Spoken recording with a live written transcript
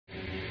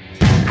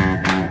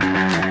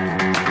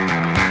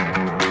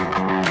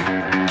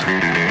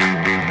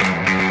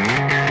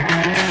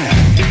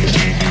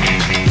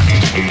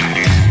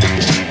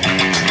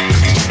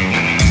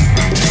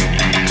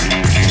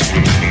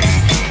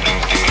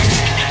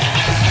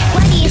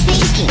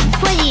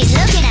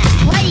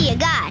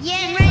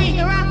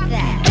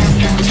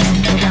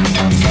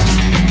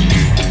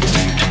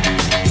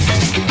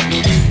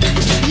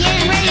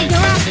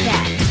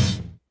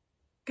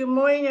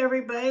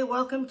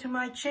welcome to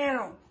my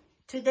channel.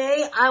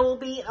 Today I will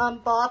be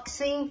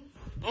unboxing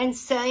and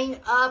setting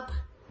up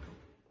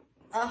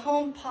a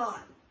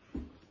HomePod,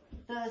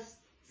 the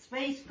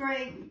space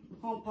gray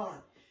HomePod.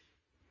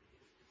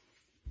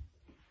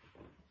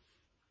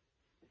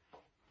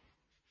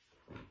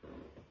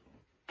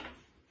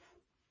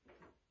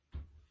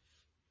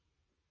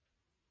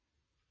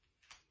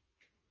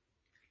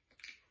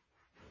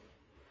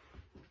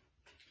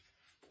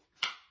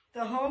 The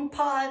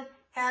HomePod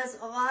has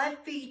a lot of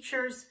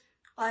features,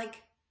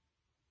 like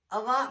a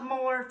lot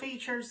more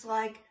features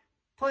like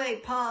play,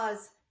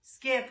 pause,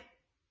 skip,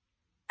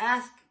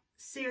 ask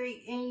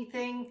Siri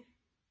anything,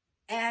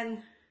 and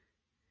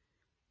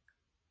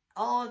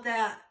all of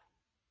that.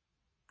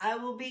 I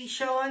will be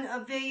showing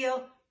a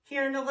video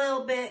here in a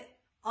little bit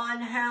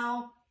on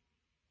how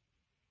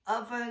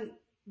of a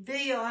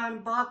video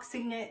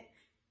unboxing it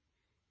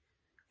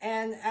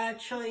and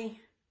actually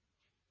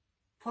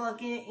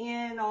plugging it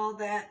in, all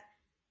that,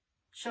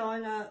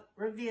 showing a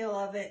reveal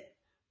of it.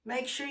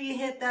 Make sure you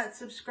hit that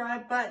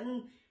subscribe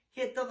button,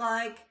 hit the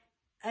like,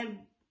 and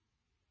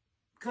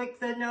click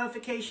the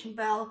notification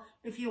bell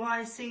if you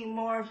want to see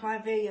more of my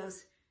videos.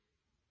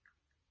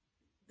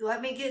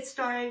 Let me get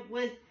started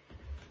with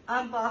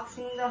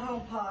unboxing the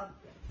HomePod.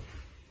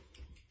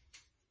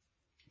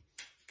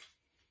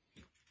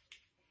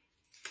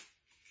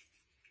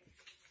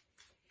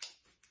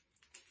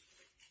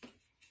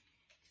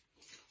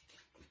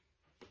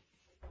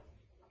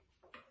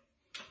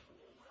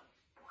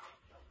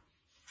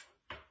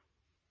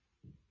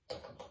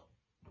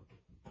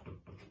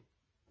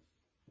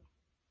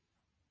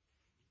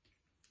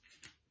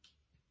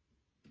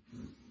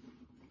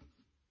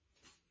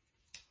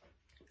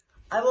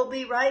 I will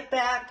be right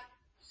back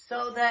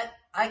so that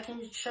I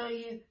can show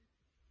you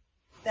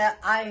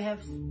that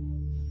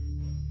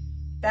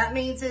that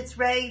means it's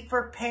ready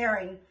for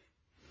pairing.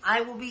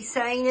 I will be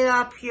setting it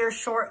up here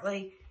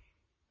shortly.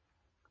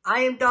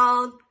 I am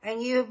Donald,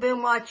 and you have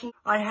been watching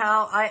on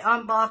how I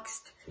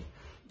unboxed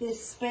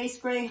this space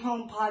gray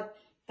HomePod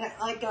that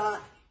I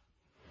got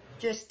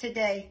just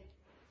today.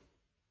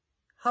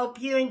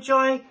 Hope you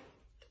enjoy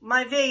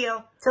my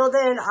video. Till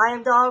then, I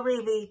am Donald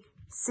Reeve.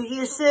 See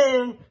you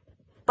soon.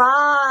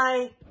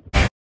 Bye.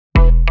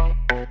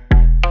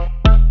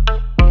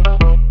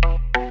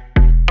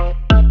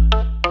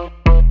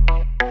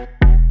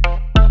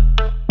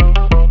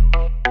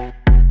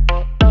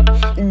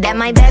 That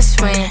my best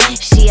friend.